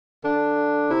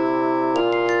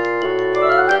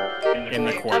in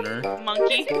the corner.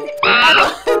 Monkey.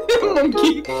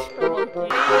 Monkey.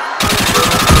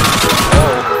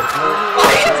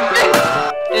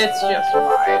 It's just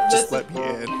fine. Just let me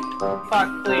in.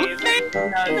 Fuck, please.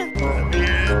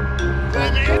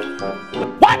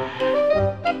 What?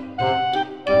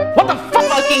 What the fuck?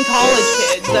 Fucking college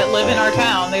kids that live in our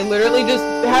town. They literally just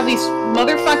have these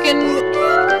motherfucking.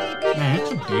 Man,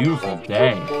 it's a beautiful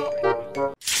day.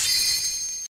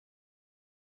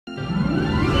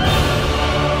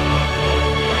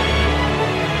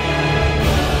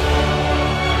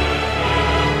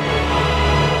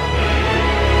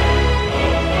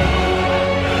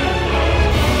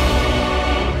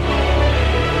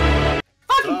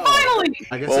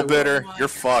 Well, bitter, you're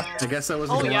fucked. I guess that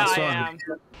wasn't the last one.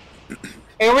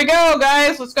 Here we go,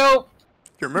 guys. Let's go.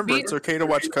 You remember, it's okay to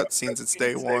watch cutscenes. It's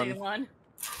day one.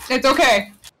 It's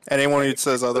okay. Anyone who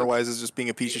says otherwise is just being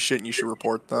a piece of shit, and you should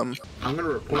report them. I'm gonna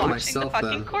report myself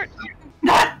then.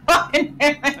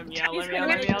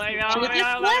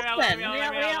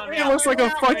 It looks like a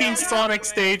fucking Sonic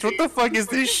stage. What the fuck is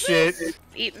this shit?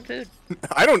 Eating food.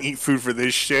 I don't eat food for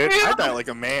this shit. I die like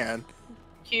a man.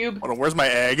 Cube. Hold on, where's my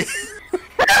egg?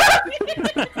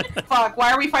 Fuck,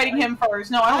 why are we fighting him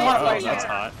first? No, I don't want to fight That's him.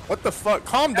 hot. What the fuck?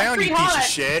 Calm down, you piece of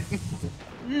shit.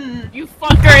 You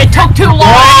fucker, it took too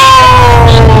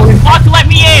long! You fuck, let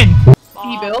me in!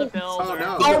 He built? Oh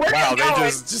no. Oh, we're Wow, they're going.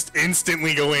 just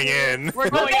instantly going in. We're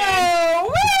going in!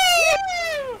 Go!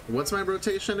 What's my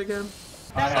rotation again?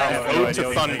 Ode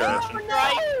to Thunder. Oh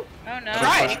no.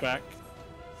 Right. Pushback.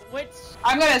 Which?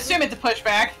 I'm gonna assume it's a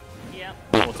pushback. Yep.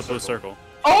 Well, it's a blue circle.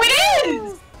 Oh, it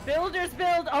is! Builders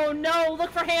build! Oh no,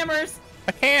 look for hammers!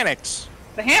 Mechanics.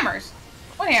 The hammers.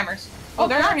 What hammers? Oh,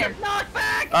 there are hammers.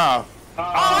 Knockback! Oh. Oh,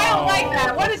 I don't like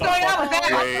that. What is going on with that?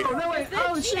 Wait. Oh, no, wait.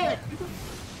 Oh shit!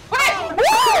 Wait!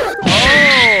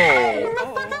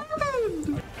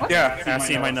 Oh! Yeah.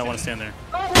 Cassie might not want to stand there.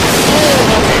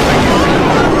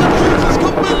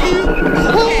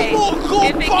 Okay.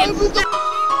 If it gets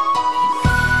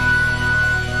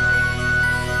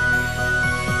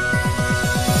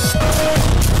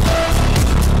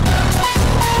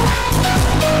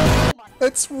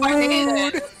That's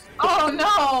rude. Oh no!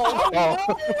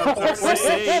 Oh, where's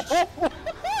Sage?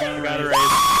 I got her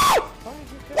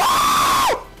raised.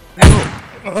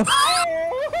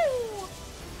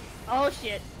 Oh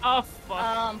shit. Oh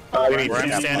fuck. Where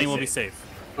I'm standing will be safe.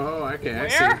 Oh, okay, I Where?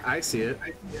 see it. I see it.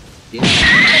 Yeah.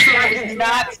 That is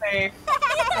not safe.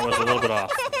 I was a little bit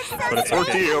off, but it's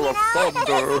okay. Ordeal of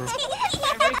Thunder.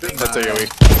 That's AoE.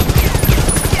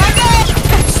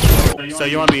 So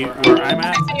you want to be where I'm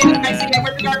at? I see it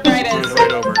where the Dark Knight is.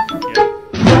 Right over. Yeah.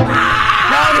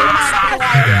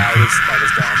 Yeah, I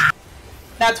was down.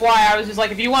 That's why I was just like,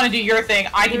 if you want to do your thing,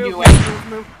 I can do it.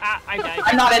 Ah, I died.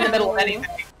 I'm not in the middle of anything.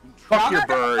 Fuck your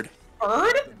bird.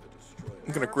 Bird?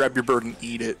 I'm gonna grab your bird and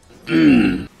eat it.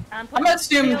 I'm gonna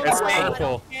assume It's away.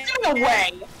 purple. I'm getting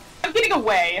away. I'm getting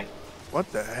away.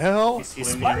 What the hell? He's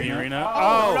spinning the arena.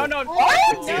 Oh, Oh! no, no.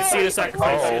 What? See the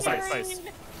sacrifice. See the sacrifice.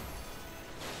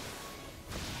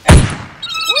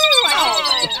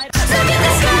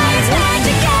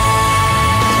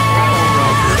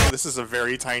 This is a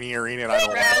very tiny arena and I don't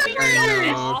like it.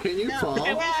 I know. Can you fall?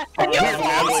 I'm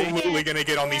absolutely gonna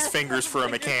get on these fingers for a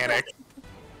mechanic.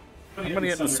 I'm gonna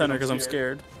get in the center because I'm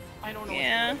scared. I don't know.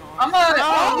 Yeah. I'm gonna.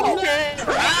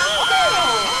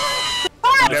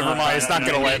 Oh, Never mind, it's not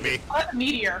gonna let me. what?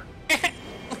 Meteor.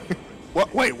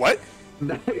 What? Wait, what?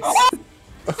 Nice. Oh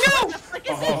no! Oh fuck!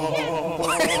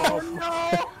 Fuck!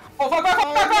 Fuck! Fuck!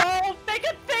 No, make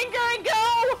a finger and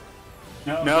go!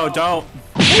 No, don't.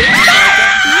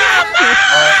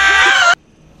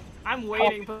 I'm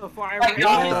waiting before I My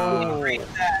God, Oh. it's great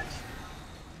that.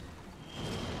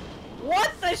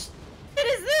 What the shit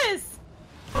is this?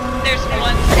 There's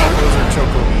one. Those are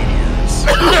Choco meteors. I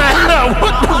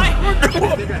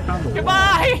think I found the wall.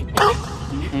 Goodbye!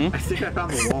 I think I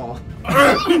found the wall.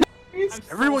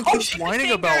 Everyone keeps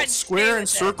whining about square and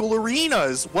circle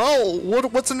arenas. Well,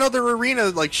 what's another arena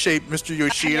like shape, Mr.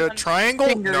 Yoshida? Triangle?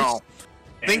 Fingers. No.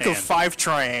 Think of 5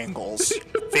 triangles.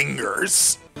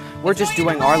 Fingers. We're just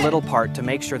doing our little part to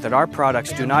make sure that our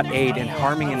products do not aid in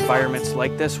harming environments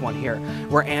like this one here,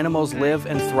 where animals live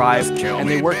and thrive, kill and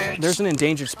me, they work. bitch. There's an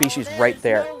endangered species right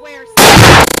there.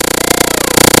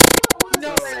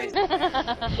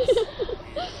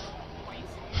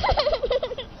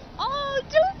 Oh,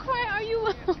 don't cry, are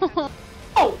you?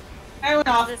 Oh! I went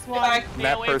off. This one. Goodbye.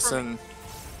 That away from- person.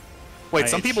 Wait,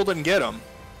 some Nice. people didn't get them.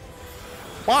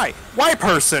 Why? Why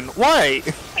person? Why?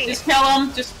 Just kill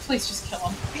him. Just please, just kill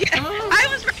him. Yeah, I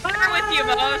was right there with you,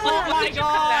 but I was Oh like, my did you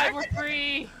come god, back? we're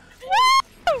free!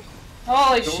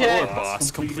 Holy shit.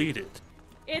 Boss completed.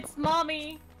 It's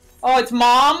mommy. Oh, it's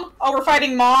mom? Oh, we're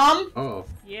fighting mom? Oh.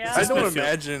 Yeah. I don't Smithfield.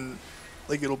 imagine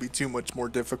like it'll be too much more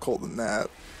difficult than that.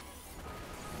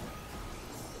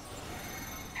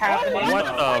 Happening. What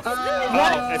the?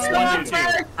 Oh, it's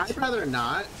 1v2. I'd rather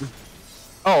not.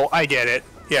 Oh, I get it.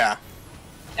 Yeah.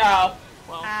 Oh,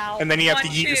 Ow. And then you have to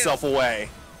 1-2. yeet yourself away.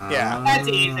 Yeah. that's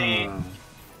easy.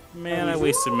 Man, I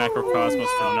wasted Macrocosmos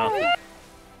for nothing.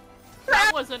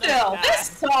 That wasn't as Still, bad. this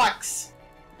sucks.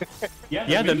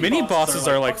 Yeah, the mini bosses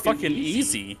are like fucking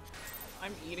easy.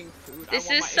 I'm eating food. This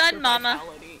I want is my Sun extra Mama.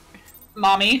 vitality.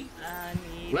 Mommy. I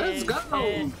need Let's it.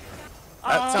 go.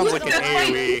 That sounds like an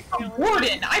AoE.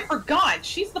 Warden, I forgot.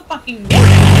 She's the fucking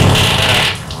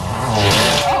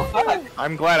Oh, fuck.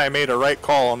 I'm glad I made a right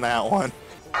call on that one.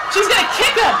 She's gonna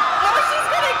kick him! Oh, she's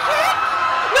gonna kick!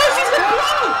 No, she's gonna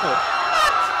blow!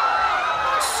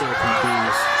 So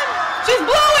confused. She's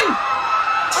blowing!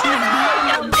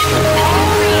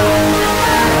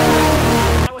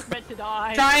 I was meant to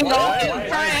die. Triangle! What?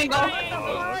 Triangle!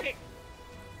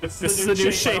 This is a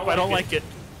new shape. I don't like it.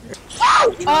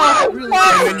 Oh,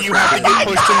 And then you have to get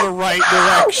pushed in the right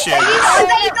direction.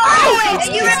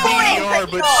 It's DDR,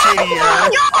 but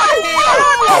shittier.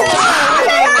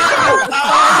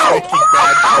 Making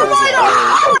bad calls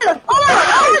at work.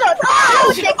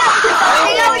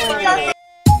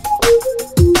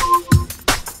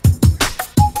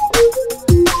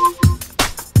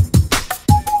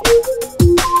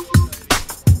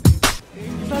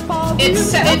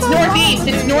 It's northeast,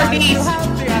 it's northeast.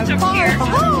 It's over here. It's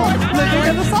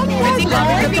either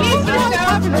northeast or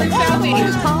south or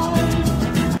southeast.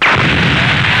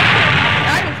 I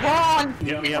was wrong.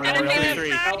 Yeah, we have Enemy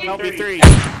LB3. LB3.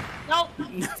 Nope.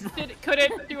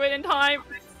 Couldn't do it in time.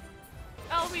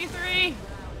 LB3.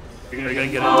 You're gonna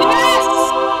get it. Yes!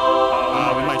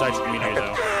 We might die to Camino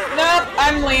though. Nope,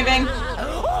 I'm leaving.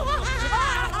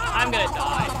 I'm gonna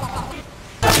die.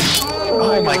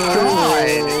 Oh my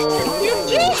god!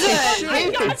 Jesus!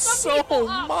 It's so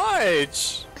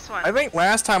much! This one. I think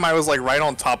last time I was like right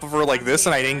on top of her like this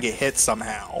and I didn't get hit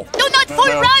somehow. Do not full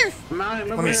run!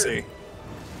 Let me see.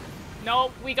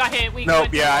 Nope, we got hit. We Nope,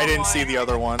 got yeah, I hit. didn't see the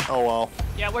other one. Oh well.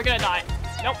 Yeah, we're gonna die.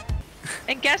 Nope.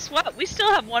 And guess what? We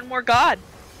still have one more god.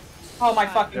 Oh my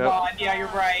fucking Yep. god, yeah, you're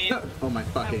right. Oh my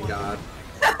fucking god.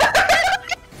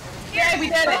 Yeah, we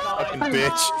did it! Fucking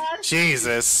bitch.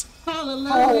 Jesus.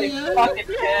 Holy fucking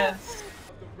piss.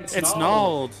 It's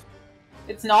Nald.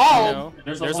 It's You Nald. know,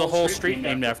 there's a whole street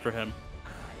named after him.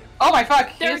 Oh my fuck,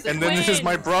 There's- here's And then this is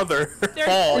my brother, There's-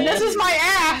 Paul. And this is my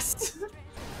ass!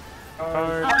 As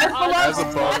below, As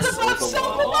above, as above, so so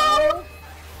below. below!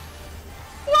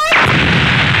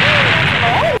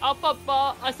 Up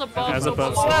above, as above, As so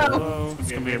above, below. so below. It's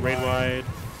gonna be a raid wide.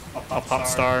 A pop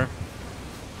star.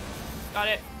 Got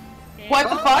it. What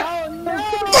the fuck?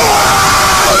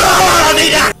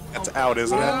 That's out,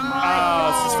 isn't it?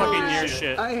 Oh, this is fucking near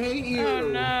shit. I hate you. Oh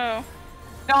no.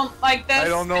 Don't like this. I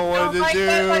don't know what Don't to like do.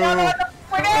 This. I don't know what to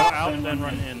Go do. out and then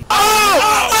run in.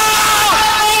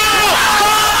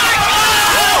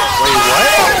 Wait,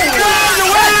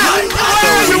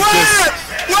 what?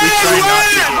 So we try not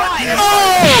to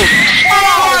get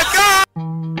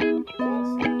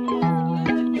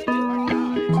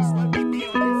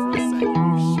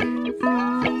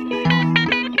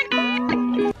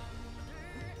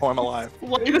Oh, I'm alive.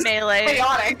 What It was melee?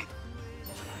 chaotic.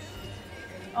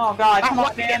 Oh god, come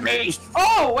on, man.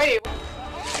 Oh, wait.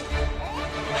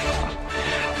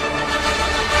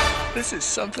 This is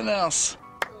something else.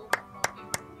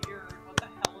 What the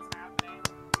hell is happening?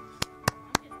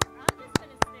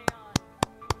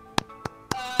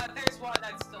 There's one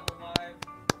that's still alive.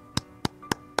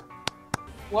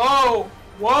 Whoa!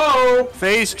 Whoa!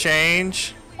 Phase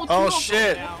change. Oh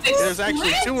shit. They There's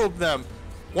actually split? 2 of them.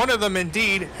 One of them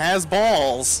indeed has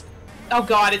balls. Oh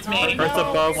god, it's me. Earth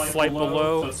above, flight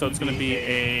below, so it's gonna be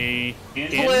a in.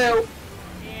 Blue.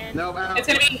 No, out. It's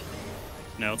gonna be.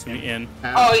 No, it's gonna be in.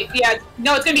 Oh yeah.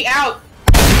 No, it's gonna be out.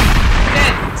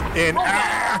 Dead.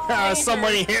 And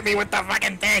somebody hit me with the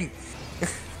fucking thing.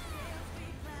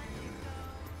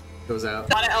 Goes out.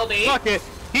 Not an LB. Fuck it.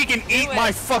 He can eat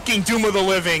my fucking Doom of the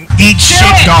Living. Eat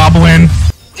shit, goblin.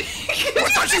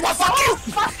 Fuck you.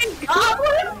 Fucking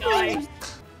goblin. Nice.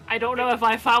 I don't know if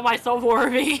I found myself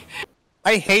worthy.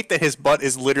 I hate that his butt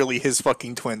is literally his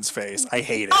fucking twin's face. I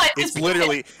hate it. Oh, It's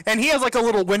literally, and he has like a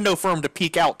little window for him to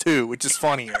peek out too, which is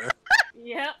funnier.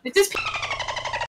 Yep. It's just.